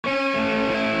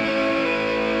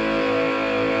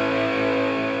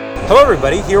Hello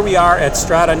everybody, here we are at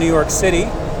Strata, New York City.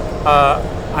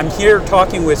 I'm here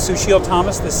talking with Sushil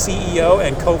Thomas, the CEO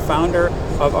and co-founder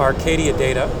of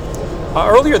ArcadiaData.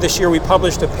 Earlier this year we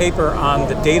published a paper on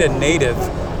the data native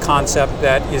concept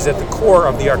that is at the core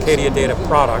of the ArcadiaData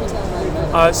product.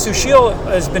 Sushil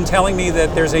has been telling me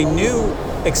that there's a new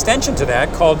extension to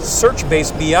that called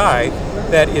search-based BI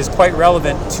that is quite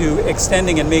relevant to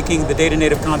extending and making the data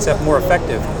native concept more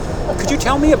effective. Could you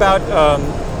tell me about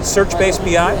search-based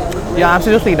BI? Yeah,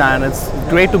 absolutely, Dan. It's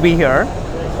great to be here.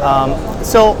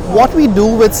 So what we do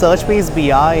with search-based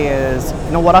BI is,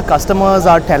 what our customers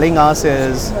are telling us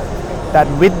is that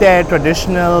with their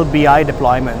traditional BI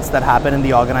deployments that happen in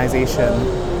the organization,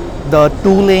 the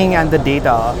tooling and the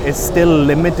data is still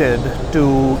limited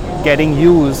to getting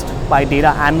used by data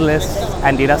analysts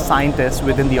and data scientists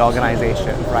within the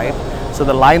organization, right? So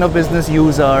the line of business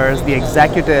users, the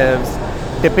executives,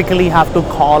 typically have to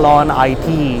call on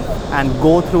IT and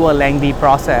go through a lengthy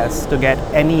process to get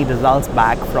any results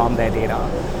back from their data.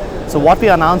 So what we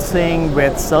are announcing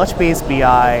with search-based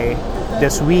BI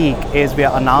this week is we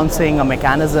are announcing a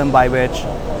mechanism by which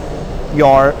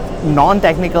your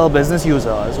non-technical business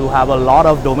users who have a lot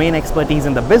of domain expertise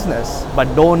in the business but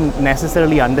don't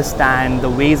necessarily understand the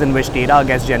ways in which data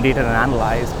gets generated and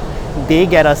analyzed, they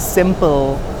get a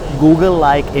simple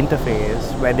Google-like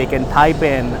interface where they can type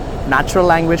in natural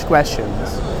language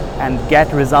questions and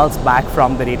get results back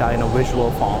from the data in a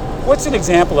visual form. What's an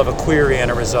example of a query and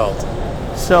a result?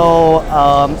 So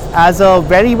as a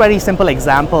very, very simple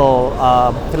example,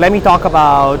 let me talk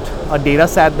about a data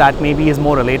set that maybe is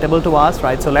more relatable to us,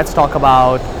 right? So let's talk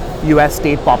about US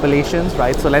state populations,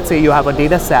 right? So let's say you have a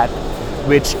data set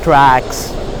which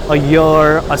tracks a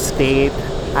year, a state,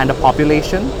 and a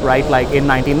population, right? Like in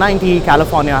 1990,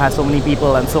 California has so many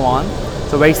people and so on.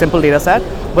 So very simple data set.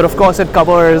 But of course it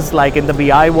covers, like in the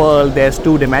BI world, there's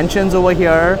two dimensions over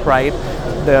here, right?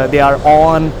 They are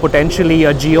on potentially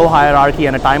a geo hierarchy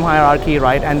and a time hierarchy,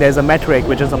 right? And there's a metric,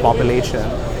 which is the population.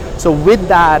 So with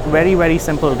that very, very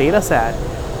simple data set,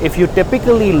 if you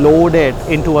typically load it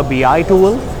into a BI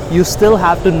tool, you still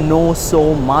have to know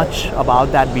so much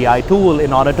about that BI tool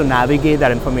in order to navigate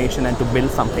that information and to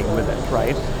build something with it,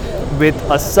 right? With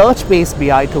a search-based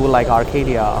BI tool like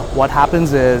Arcadia, what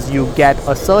happens is you get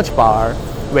a search bar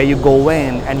where you go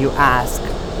in and you ask,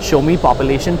 show me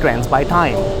population trends by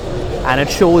time. And it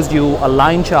shows you a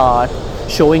line chart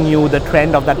showing you the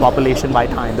trend of that population by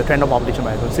time, the trend of population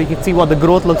by time. So you can see what the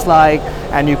growth looks like,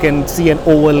 and you can see an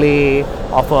overlay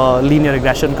of a linear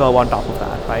regression curve on top of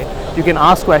that, right? You can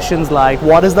ask questions like,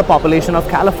 what is the population of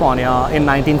California in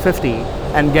 1950,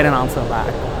 and get an answer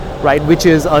back, right? Which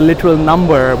is a literal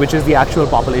number, which is the actual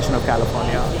population of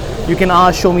California. You can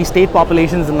ask, show me state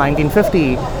populations in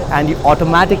 1950, and you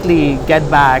automatically get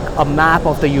back a map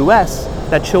of the US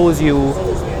that shows you.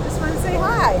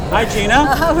 Hi,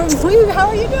 Gina. How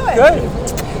are you doing? Good.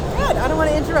 Good. I don't want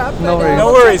to interrupt. No worries.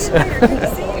 No worries. Good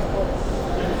to see you.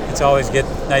 It's always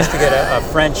nice to get a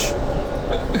French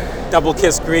double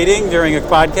kiss greeting during a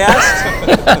podcast.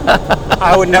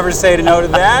 I would never say no to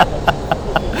that.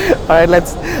 All right,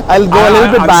 I'll go a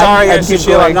little bit I'm back. sorry, and keep Sushil,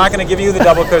 going. I'm not going to give you the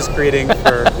double kiss greeting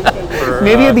for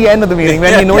maybe at the end of the meeting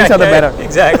when we know each other better.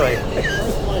 Exactly.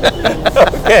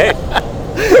 Okay.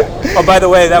 Oh, by the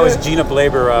way, that was Gina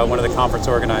Blaber, one of the conference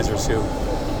organizers who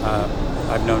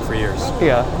I've known for years.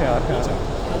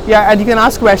 Yeah, and you can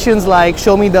ask questions like,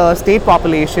 show me the state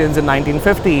populations in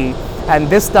 1950, and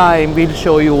this time we'll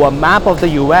show you a map of the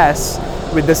US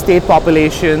with the state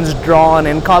populations drawn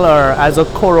in color as a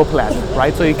choropleth,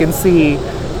 right? So you can see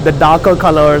the darker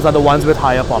colors are the ones with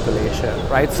higher population,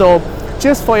 right? So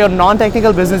just for your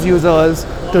non-technical business users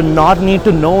to not need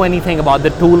to know anything about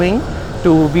the tooling,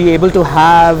 to be able to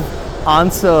have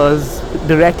answers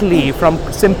directly from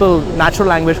simple natural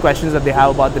language questions that they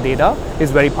have about the data is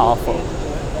very powerful,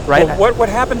 right? Well, what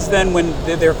happens then when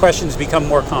their questions become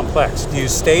more complex? Do you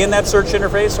stay in that search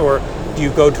interface, or do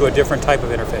you go to a different type of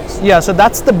interface? Yeah, so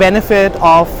that's the benefit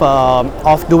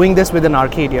of doing this within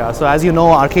Arcadia. So as you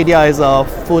know, Arcadia is a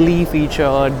fully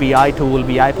featured BI tool,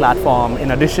 BI platform,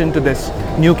 in addition to this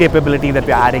new capability that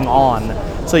we're adding on.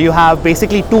 So you have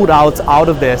basically two routes out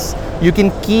of this. You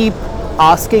can keep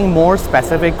asking more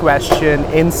specific question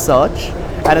in search,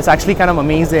 and it's actually kind of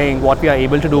amazing what we are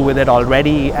able to do with it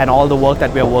already and all the work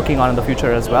that we are working on in the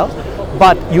future as well.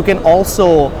 But you can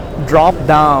also drop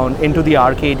down into the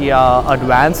Arcadia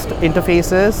advanced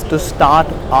interfaces to start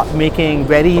making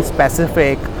very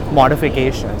specific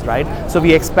modifications, right? So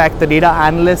we expect the data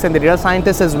analysts and the data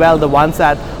scientists as well, the ones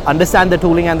that understand the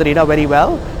tooling and the data very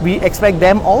well, we expect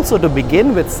them also to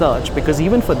begin with search, because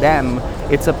even for them,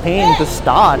 it's a pain to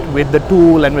start with the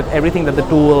tool and with everything that the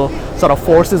tool sort of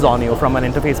forces on you from an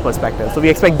interface perspective. So we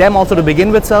expect them also to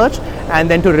begin with search and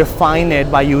then to refine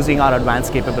it by using our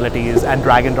advanced capabilities and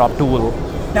drag and drop tool.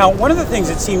 Now, one of the things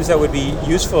it seems that would be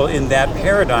useful in that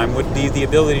paradigm would be the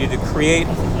ability to create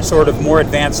sort of more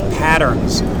advanced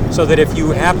patterns, so that if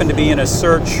you happen to be in a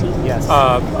search Yes.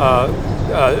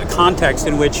 Context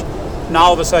in which now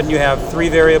all of a sudden you have three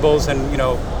variables and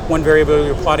one variable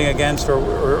you're plotting against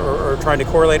or trying to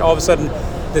correlate, all of a sudden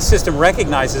the system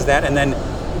recognizes that and then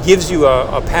gives you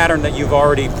a pattern that you've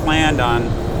already planned on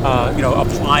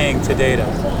applying to data.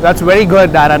 That's very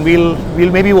good, Dan, and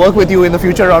we'll maybe work with you in the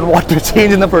future on what to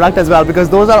change in the product as well, because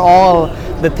those are all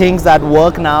the things that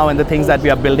work now and the things that we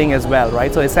are building as well,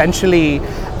 right? So essentially,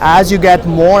 as you get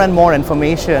more and more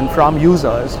information from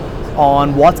users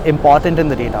on what's important in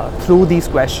the data through these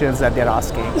questions that they're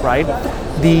asking, right?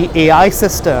 The AI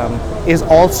system is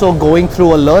also going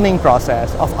through a learning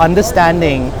process of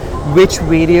understanding which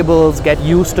variables get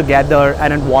used together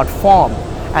and in what form.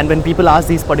 And when people ask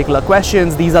these particular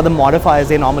questions, these are the modifiers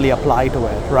they normally apply to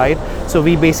it, right? So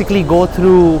we basically go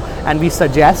through and we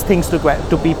suggest things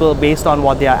to people based on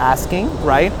what they are asking,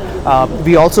 right?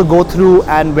 We also go through,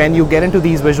 and when you get into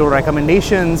these visual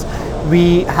recommendations,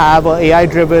 we have an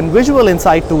AI-driven visual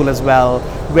insight tool as well,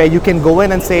 where you can go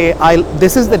in and say,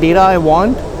 this is the data I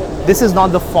want. This is not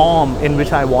the form in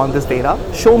which I want this data.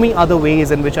 Show me other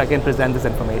ways in which I can present this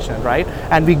information, right?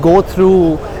 And we go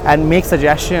through and make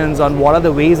suggestions on what are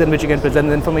the ways in which you can present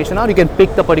the information out. You can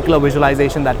pick the particular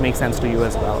visualization that makes sense to you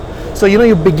as well. So,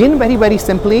 you begin very, very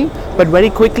simply, but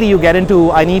very quickly you get into,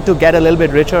 I need to get a little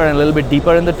bit richer and a little bit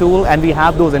deeper in the tool, and we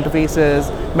have those interfaces,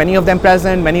 many of them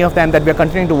present, many of them that we're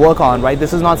continuing to work on, right?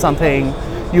 This is not something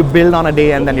you build on a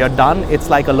day and then you're done. It's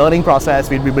like a learning process.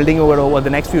 We'll be building over the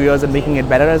next few years and making it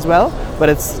better as well, but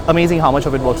it's amazing how much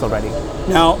of it works already.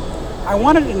 Now, I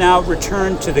wanted to now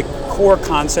return to the core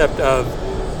concept of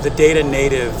the data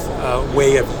native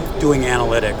way of doing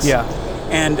analytics. Yeah.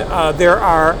 And there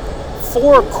are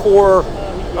four core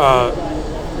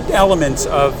elements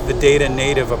of the data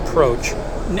native approach,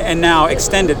 and now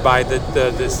extended by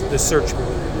the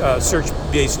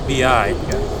search-based BI.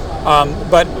 Yeah.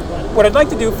 But what I'd like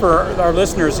to do for our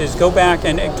listeners is go back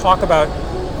and talk about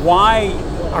why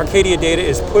ArcadiaData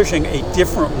is pushing a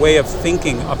different way of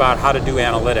thinking about how to do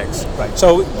analytics. Right.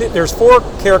 So there's four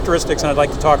characteristics, and I'd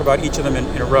like to talk about each of them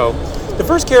in a row. The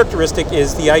first characteristic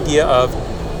is the idea of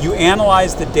you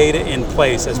analyze the data in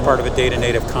place as part of a data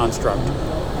native construct.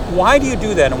 Why do you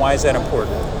do that, and why is that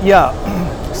important? Yeah.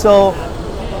 So.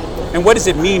 And what does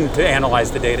it mean to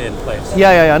analyze the data in place?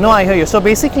 Yeah. No, I hear you. So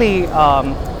basically,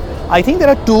 I think there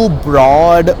are two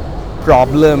broad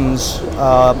problems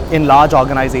in large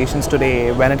organizations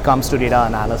today when it comes to data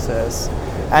analysis,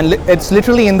 and it's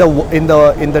literally in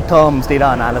the terms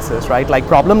data analysis, right? Like,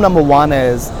 problem number one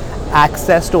is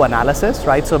access to analysis,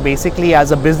 right? So basically,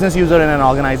 as a business user in an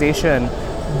organization,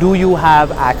 do you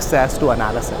have access to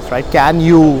analysis, right? Can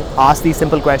you ask these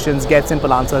simple questions, get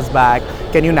simple answers back?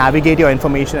 Can you navigate your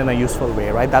information in a useful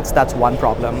way, right? That's one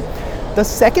problem. The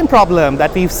second problem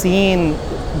that we've seen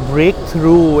break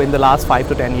through in the last 5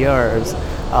 to 10 years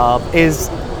is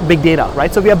big data,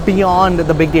 right? So we are beyond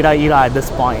the big data era at this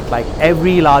point. Like,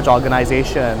 every large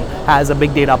organization has a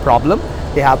big data problem.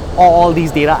 They have all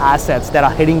these data assets that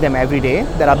are hitting them every day,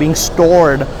 that are being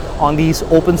stored on these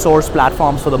open source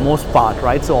platforms for the most part,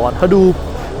 right? So on Hadoop,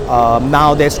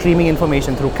 now they're streaming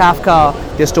information through Kafka,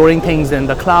 they're storing things in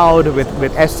the cloud with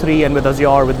S3 and with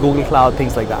Azure, with Google Cloud,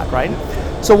 things like that, right?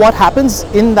 So what happens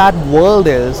in that world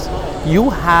is you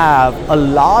have a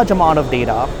large amount of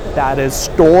data that is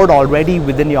stored already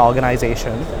within your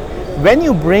organization. When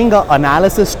you bring an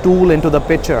analysis tool into the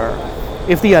picture,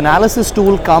 if the analysis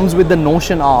tool comes with the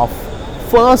notion of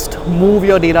first move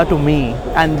your data to me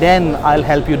and then I'll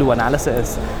help you do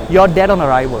analysis, you're dead on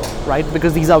arrival, right?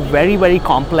 Because these are very, very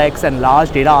complex and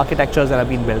large data architectures that have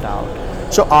been built out.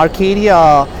 So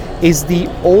Arcadia is the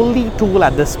only tool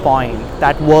at this point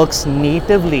that works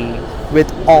natively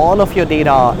with all of your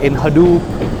data in Hadoop,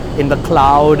 in the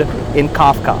cloud, in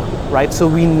Kafka, right? So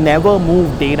we never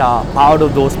move data out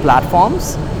of those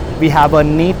platforms. We have a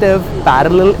native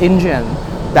parallel engine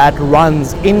that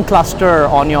runs in cluster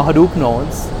on your Hadoop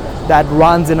nodes, that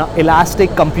runs in an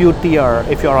elastic compute tier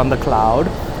if you're on the cloud,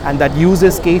 and that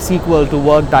uses KSQL to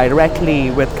work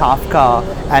directly with Kafka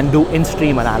and do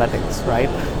in-stream analytics, right?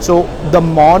 So the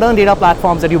modern data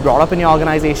platforms that you brought up in your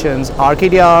organizations,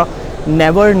 Arcadia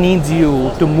never needs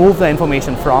you to move the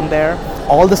information from there.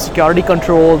 All the security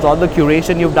controls, all the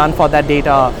curation you've done for that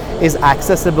data is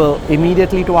accessible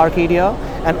immediately to Arcadia,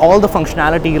 and all the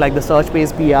functionality like the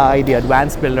search-based BI, the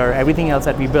advanced builder, everything else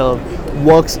that we build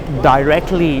works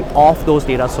directly off those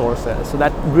data sources. So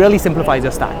that really simplifies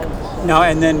your stack. Now,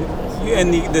 and then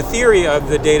the theory of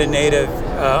the data native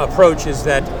approach is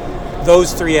that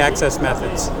those three access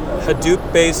methods,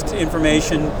 Hadoop-based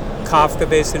information,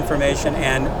 Kafka-based information,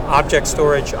 and object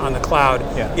storage on the cloud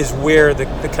is where the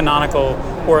canonical,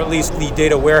 or at least the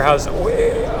data warehouse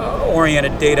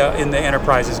oriented data in the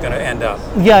enterprise is going to end up.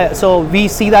 Yeah, so we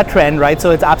see that trend, right?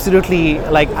 So it's absolutely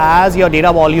like as your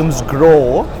data volumes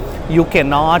grow, you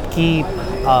cannot keep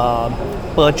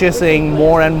purchasing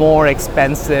more and more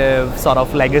expensive sort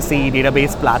of legacy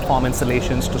database platform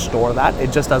installations to store that.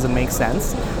 It just doesn't make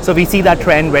sense. So we see that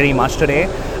trend very much today.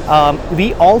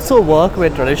 We also work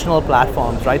with traditional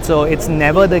platforms, right? So it's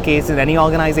never the case in any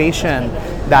organization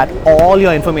that all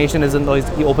your information is in those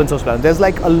open source platforms. There's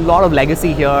like a lot of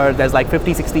legacy here. There's like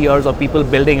 50, 60 years of people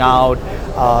building out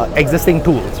existing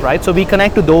tools, right? So we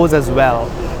connect to those as well.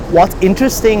 What's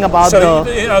interesting about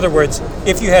in other words,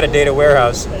 if you had a data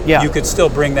warehouse, you could still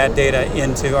bring that data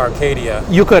into Arcadia.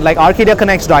 You could, like Arcadia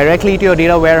connects directly to your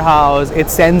data warehouse. It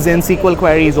sends in SQL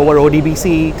queries over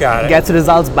ODBC, gets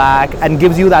results back, and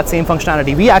gives you that same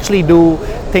functionality. We actually do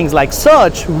things like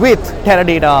search with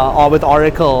Teradata or with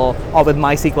Oracle or with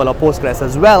MySQL or Postgres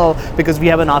as well, because we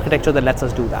have an architecture that lets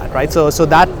us do that, right? So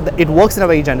that it works in a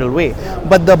very general way.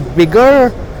 But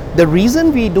the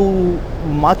reason we do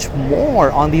much more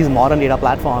on these modern data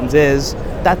platforms is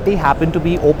that they happen to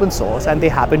be open source and they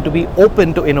happen to be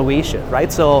open to innovation,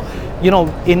 right? So,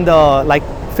 in the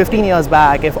 15 years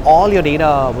back, if all your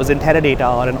data was in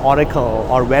Teradata or in Oracle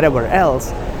or wherever else,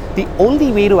 the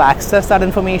only way to access that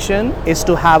information is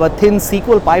to have a thin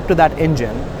SQL pipe to that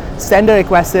engine, send a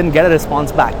request in, get a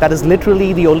response back. That is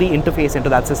literally the only interface into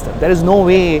that system. There is no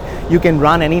way you can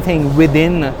run anything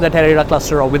within the Teradata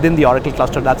cluster or within the Oracle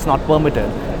cluster that's not permitted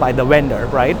by the vendor,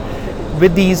 right?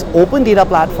 With these open data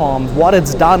platforms, what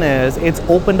it's done is it's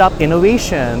opened up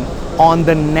innovation on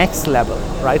the next level,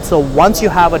 right? So once you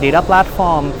have a data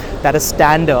platform that is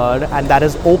standard and that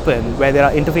is open, where there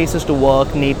are interfaces to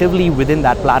work natively within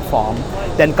that platform,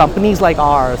 then companies like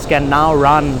ours can now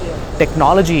run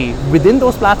technology within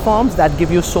those platforms that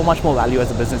give you so much more value as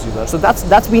a business user. So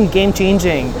that's been game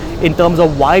changing in terms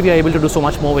of why we are able to do so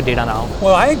much more with data now.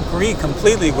 Well, I agree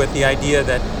completely with the idea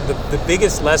that the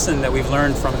biggest lesson that we've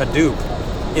learned from Hadoop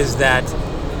is that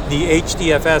the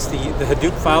HDFS, the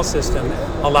Hadoop file system,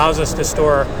 allows us to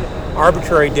store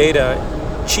arbitrary data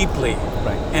cheaply.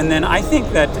 Right. And then I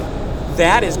think that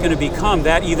is going to become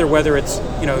that, either whether it's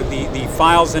the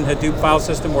files in Hadoop file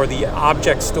system or the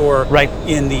object store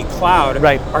in the cloud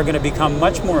are going to become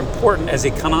much more important as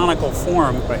a canonical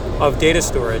form of data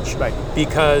storage,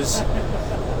 because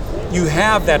you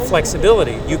have that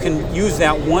flexibility. You can use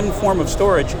that one form of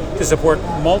storage to support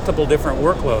multiple different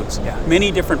workloads. Yeah.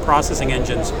 Many different processing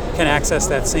engines can access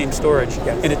that same storage,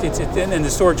 and and the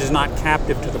storage is not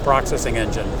captive to the processing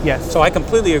engine. Yes. So I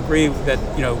completely agree that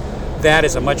that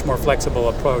is a much more flexible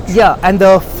approach. Yeah, and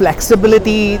the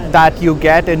flexibility that you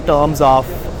get in terms of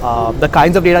the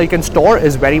kinds of data you can store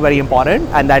is very, very important,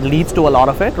 and that leads to a lot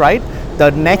of it, right?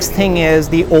 The next thing is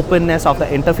the openness of the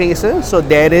interfaces. So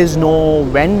there is no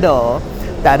vendor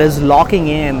that is locking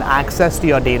in access to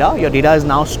your data. Your data is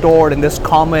now stored in this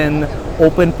common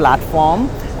open platform,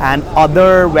 and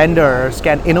other vendors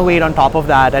can innovate on top of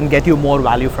that and get you more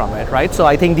value from it, right? So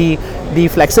I think the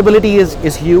flexibility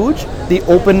is huge. The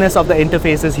openness of the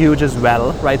interface is huge as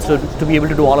well, right? So to be able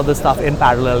to do all of this stuff in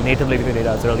parallel natively with your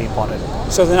data is really important.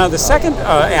 So now the second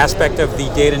aspect of the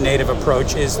data native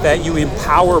approach is that you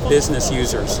empower business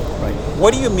users. Right.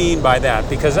 What do you mean by that?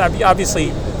 Because obviously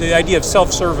the idea of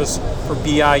self-service for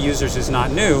BI users is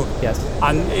not new. Yes.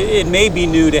 It may be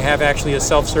new to have actually a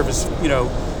self-service,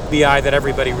 BI that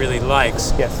everybody really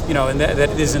likes. Yes. And that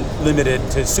isn't limited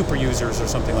to super users or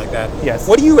something like that. Yes.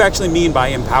 What do you actually mean by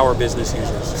empower business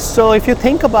users? So if you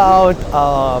think about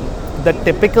the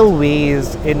typical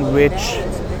ways in which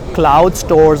cloud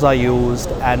stores are used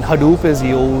and Hadoop is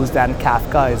used and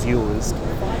Kafka is used,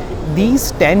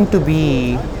 these tend to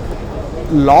be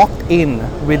locked in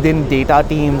within data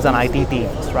teams and IT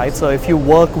teams, right? So if you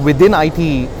work within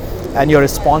IT and you're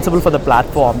responsible for the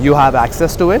platform, you have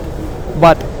access to it.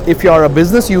 But if you're a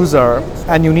business user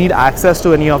and you need access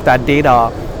to any of that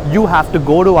data, you have to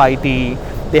go to IT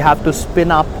they have to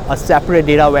spin up a separate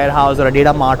data warehouse or a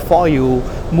data mart for you,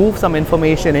 move some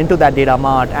information into that data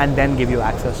mart, and then give you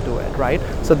access to it, right?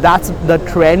 So that's the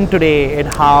trend today in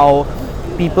how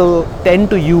people tend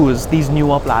to use these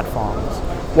newer platforms.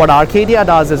 What Arcadia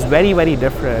does is very, very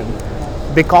different.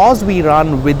 Because we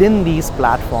run within these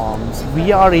platforms,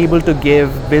 we are able to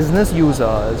give business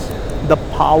users the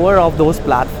power of those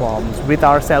platforms with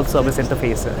our self-service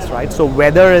interfaces, right? So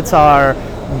whether it's our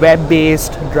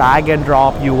web-based drag and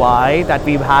drop UI that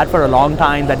we've had for a long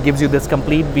time that gives you this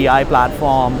complete BI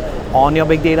platform on your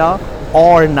big data,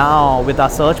 or now with our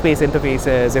search-based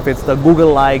interfaces, if it's the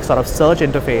Google-like sort of search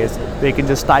interface, where you can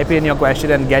just type in your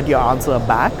question and get your answer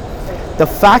back. The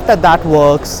fact that that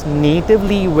works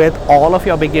natively with all of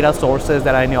your big data sources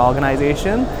that are in your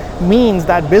organization means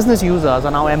that business users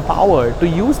are now empowered to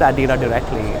use that data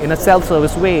directly in a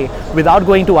self-service way without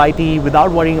going to IT, without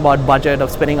worrying about budget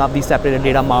of spinning up these separate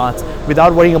data marts,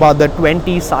 without worrying about the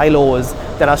 20 silos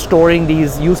that are storing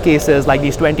these use cases, like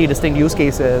these 20 distinct use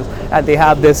cases, and they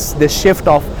have this shift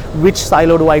of which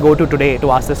silo do I go to today to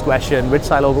ask this question, which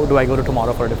silo do I go to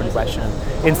tomorrow for a different question.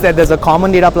 Instead, there's a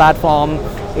common data platform.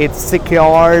 It's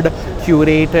secured,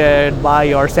 curated by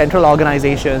your central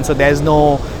organization, so there's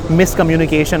no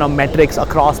miscommunication of metrics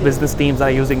across business teams that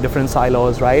are using different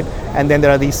silos, right? And then there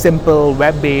are these simple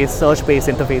web-based, search-based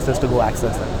interfaces to go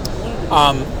access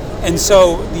them. And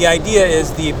so the idea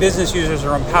is the business users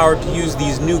are empowered to use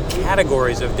these new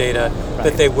categories of data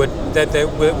that they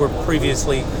were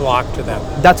previously blocked to them.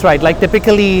 That's right. Like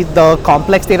typically the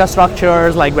complex data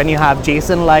structures, like when you have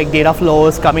JSON-like data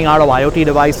flows coming out of IoT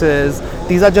devices,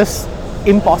 these are just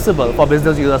impossible for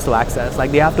business users to access. Like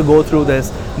they have to go through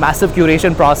this massive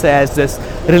curation process, this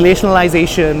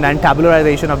relationalization and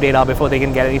tabularization of data before they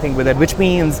can get anything with it, which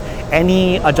means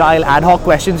any agile ad hoc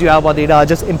questions you have about data are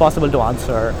just impossible to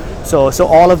answer. So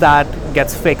all of that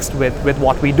gets fixed with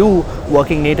what we do,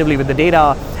 working natively with the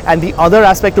data. And the other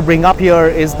aspect to bring up here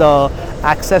is the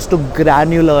access to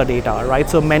granular data, right?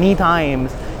 So many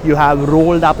times you have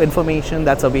rolled up information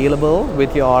that's available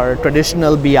with your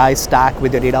traditional BI stack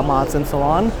with your data marts and so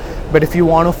on. But if you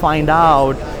want to find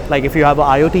out, like if you have an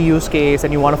IoT use case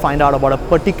and you want to find out about a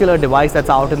particular device that's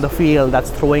out in the field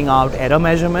that's throwing out error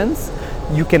measurements,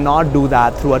 you cannot do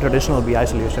that through a traditional BI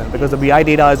solution because the BI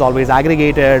data is always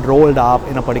aggregated, rolled up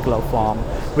in a particular form.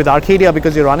 With Arcadia,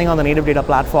 because you're running on the native data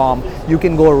platform, you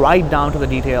can go right down to the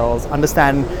details,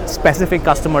 understand specific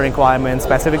customer requirements,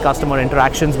 specific customer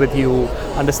interactions with you,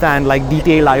 understand like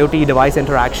detailed IoT device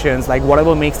interactions, like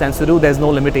whatever makes sense to do, there's no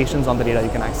limitations on the data you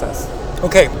can access.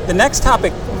 Okay, the next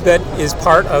topic that is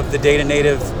part of the data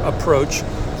native approach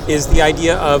is the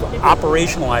idea of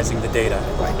operationalizing the data.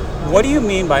 Right. What do you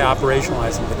mean by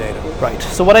operationalizing the data? Right.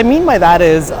 So what I mean by that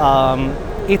is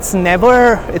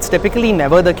it's typically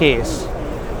never the case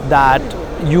that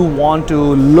you want to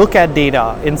look at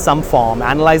data in some form,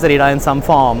 analyze the data in some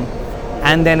form,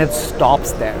 and then it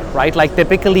stops there, right? Like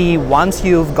typically once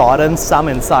you've gotten some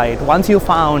insight, once you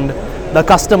found the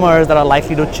customers that are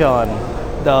likely to churn,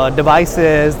 the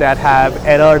devices that have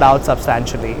errored out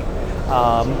substantially,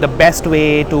 the best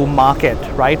way to market,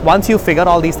 right? Once you figure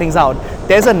all these things out,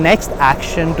 there's a next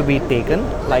action to be taken.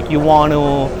 Like you want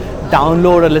to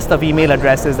download a list of email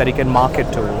addresses that you can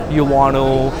market to. You want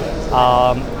to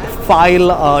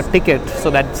file a ticket so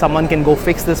that someone can go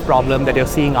fix this problem that you're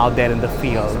seeing out there in the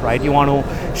field, right? You want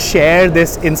to share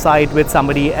this insight with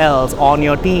somebody else on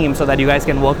your team so that you guys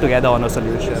can work together on a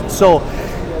solution. So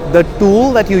the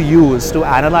tool that you use to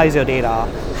analyze your data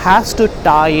has to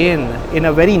tie in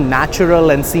a very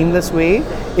natural and seamless way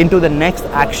into the next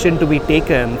action to be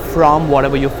taken from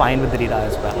whatever you find with the data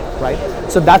as well,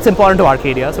 right? So that's important to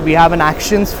Arcadia. So we have an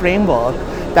actions framework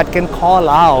that can call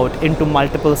out into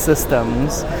multiple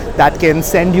systems, that can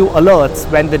send you alerts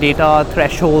when the data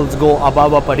thresholds go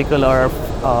above a particular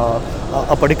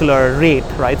rate,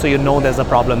 right? So you know there's a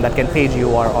problem that can page you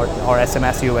or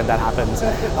SMS you when that happens.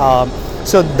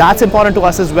 So that's important to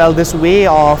us as well, this way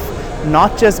of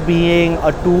not just being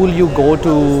a tool you go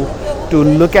to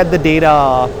look at the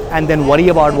data and then worry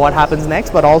about what happens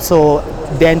next, but also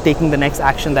then taking the next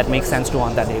action that makes sense to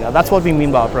on that data. That's what we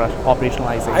mean by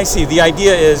operationalizing. I see. The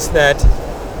idea is that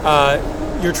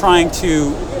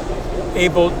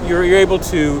you're able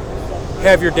to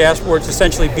have your dashboards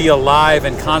essentially be alive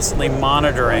and constantly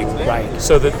monitoring, right?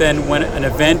 So that then when an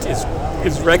event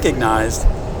is recognized,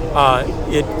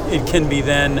 it can be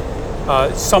then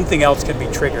something else can be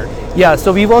triggered. Yeah,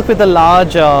 so we work with a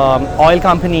large oil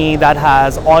company that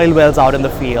has oil wells out in the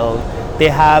field. They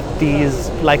have these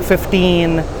like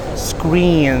 15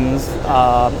 screens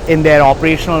in their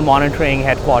operational monitoring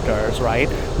headquarters, right?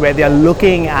 Where they are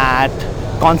looking at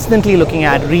constantly looking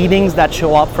at readings that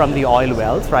show up from the oil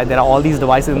wells, right? There are all these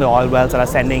devices in the oil wells that are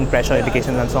sending pressure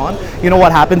indications and so on. You know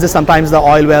what happens is sometimes the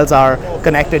oil wells are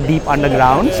connected deep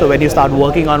underground. So when you start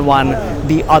working on one,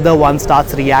 the other one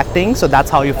starts reacting. So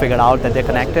that's how you figure out that they're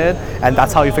connected, and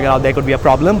that's how you figure out there could be a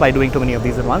problem by doing too many of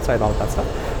these at once, right? All that stuff.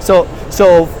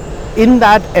 So in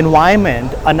that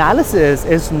environment, analysis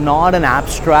is not an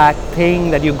abstract thing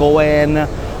that you go in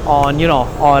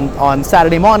on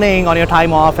Saturday morning on your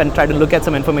time off and try to look at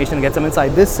some information and get some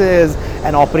insight. This is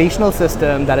an operational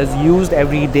system that is used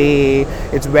every day.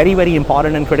 It's very, very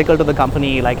important and critical to the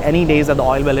company. Like any days that the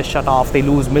oil well is shut off, they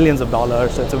lose millions of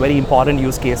dollars. So it's a very important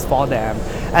use case for them.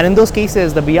 And in those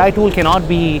cases, the BI tool cannot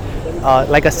be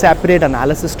like a separate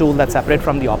analysis tool that's separate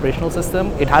from the operational system.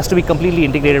 It has to be completely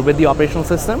integrated with the operational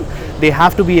system. They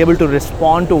have to be able to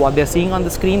respond to what they're seeing on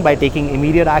the screen by taking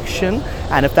immediate action.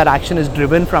 And if that action is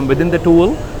driven from within the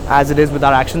tool, as it is with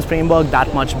our actions framework,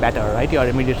 that much better, right? You're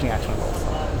immediately actionable.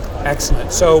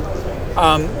 Excellent. So,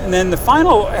 and then the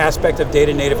final aspect of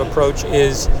data native approach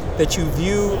is that you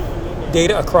view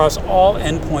data across all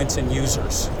endpoints and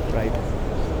users. Right.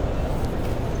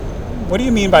 What do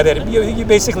you mean by that? You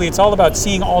basically, it's all about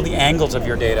seeing all the angles of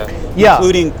your data, yeah,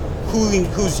 including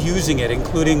who's using it,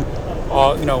 including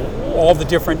all the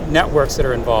different networks that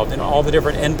are involved and all the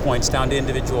different endpoints down to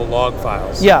individual log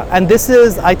files. Yeah, and this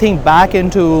is, I think, back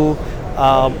into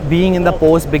being in the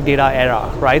post-big data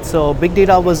era, right? So big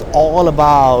data was all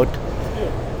about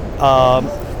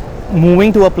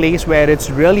moving to a place where it's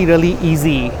really, really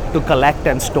easy to collect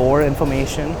and store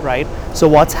information, right? So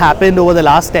what's happened over the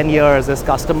last 10 years is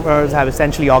customers have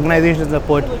essentially, organizations have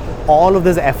put all of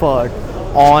this effort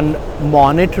on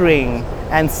monitoring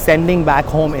and sending back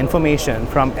home information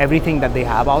from everything that they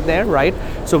have out there, right?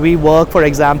 So we work, for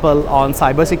example, on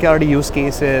cybersecurity use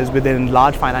cases within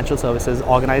large financial services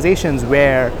organizations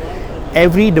where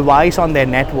every device on their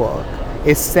network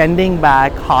is sending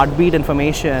back heartbeat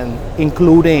information,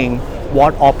 including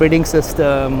what operating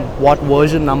system, what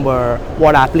version number,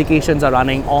 what applications are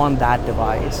running on that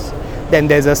device. Then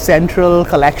there's a central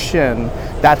collection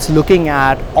that's looking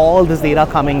at all this data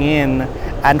coming in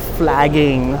and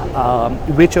flagging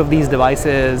which of these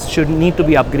devices should need to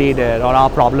be upgraded or are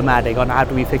problematic or have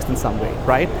to be fixed in some way,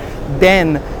 right?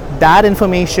 Then that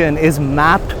information is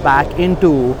mapped back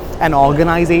into an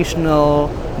organizational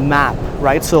map,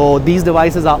 right? So these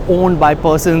devices are owned by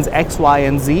persons X, Y,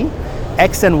 and Z.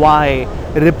 X and Y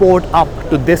report up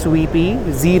to this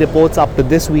VP, Z reports up to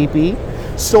this VP,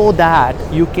 so that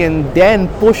you can then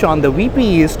push on the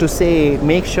VPs to say,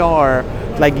 make sure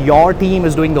like your team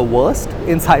is doing the worst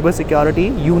in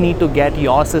cybersecurity, you need to get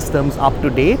your systems up to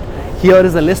date. Here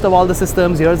is a list of all the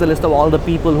systems, here is a list of all the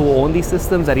people who own these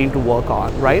systems that you need to work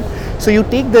on, right? So you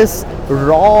take this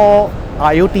raw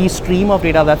IoT stream of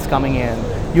data that's coming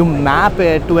in, you map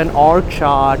it to an org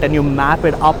chart and you map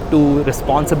it up to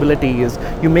responsibilities.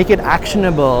 You make it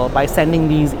actionable by sending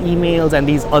these emails and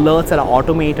these alerts that are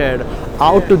automated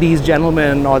out to these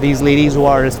gentlemen or these ladies who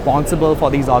are responsible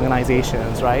for these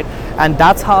organizations, right? And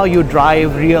that's how you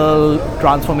drive real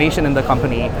transformation in the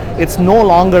company. It's no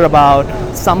longer about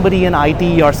somebody in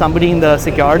IT or somebody in the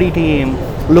security team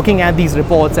looking at these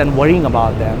reports and worrying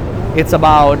about them. It's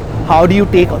about how do you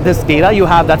take this data you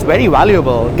have that's very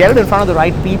valuable, get it in front of the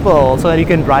right people so that you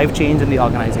can drive change in the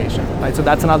organization, right? So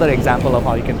that's another example of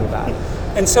how you can do that.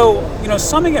 And so,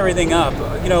 summing everything up,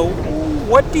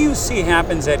 what do you see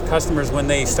happens at customers when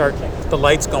they start, the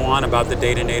lights go on about the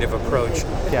data native approach?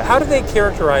 Yeah. How do they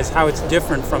characterize how it's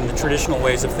different from the traditional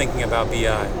ways of thinking about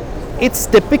BI? It's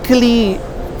typically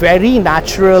very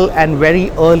natural and very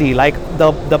early. Like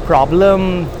the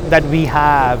problem that we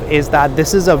have is that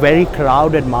this is a very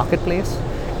crowded marketplace.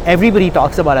 Everybody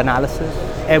talks about analysis.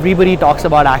 Everybody talks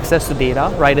about access to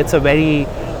data, right? It's a very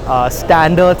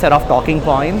standard set of talking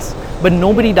points, but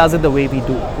nobody does it the way we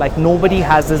do. Like nobody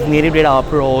has this native data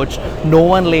approach. No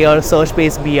one layers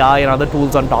search-based BI and other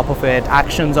tools on top of it,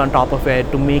 actions on top of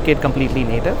it to make it completely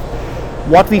native.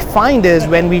 What we find is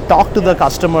when we talk to the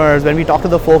customers, when we talk to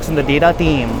the folks in the data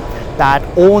team that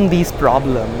own these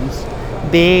problems,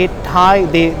 they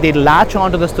latch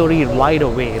onto the story right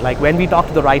away. Like when we talk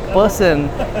to the right person,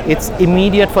 it's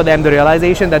immediate for them, the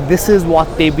realization that this is what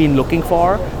they've been looking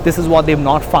for, this is what they've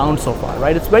not found so far,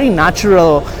 right? It's very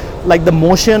natural. Like the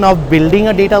motion of building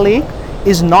a data lake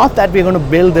is not that we're going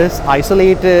to build this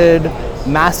isolated,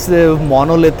 massive,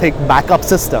 monolithic backup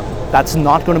system that's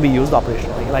not going to be used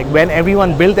operationally. Like when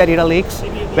everyone built their data lakes,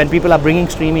 when people are bringing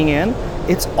streaming in,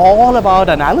 it's all about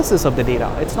analysis of the data.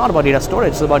 It's not about data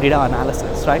storage, it's about data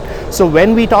analysis, right? So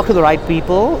when we talk to the right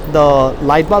people, the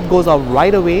light bulb goes off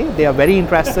right away. They are very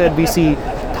interested. We see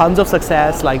tons of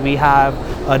success. Like we have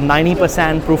a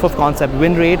 90% proof of concept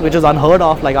win rate, which is unheard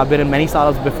of. Like I've been in many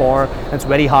startups before, and it's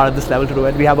very hard at this level to do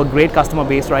it. We have a great customer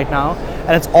base right now,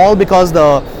 and it's all because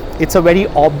it's a very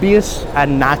obvious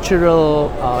and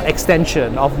natural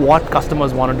extension of what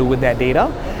customers want to do with their data.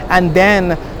 And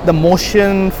then the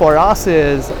motion for us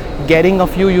is getting a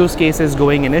few use cases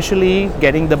going initially,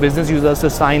 getting the business users to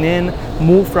sign in,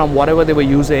 move from whatever they were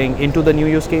using into the new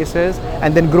use cases,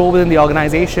 and then grow within the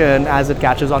organization as it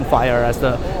catches on fire, as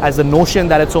the notion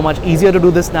that it's so much easier to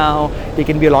do this now, they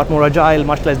can be a lot more agile,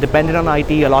 much less dependent on IT,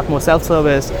 a lot more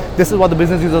self-service. This is what the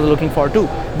business users are looking for too.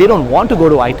 They don't want to go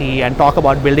to IT and talk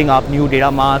about building up new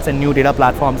data marts and new data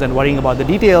platforms and worrying about the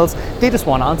details. They just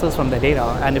want answers from their data,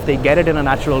 and if they get it in a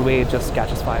natural way, it just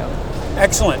catches fire.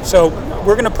 Excellent. So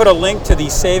we're going to put a link to the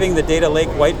Saving the Data Lake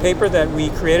white paper that we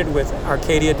created with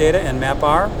ArcadiaData and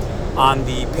MapR on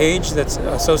the page that's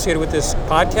associated with this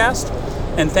podcast.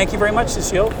 And thank you very much,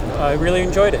 Sushil. I really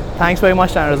enjoyed it. Thanks very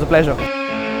much, Dan. It was a pleasure.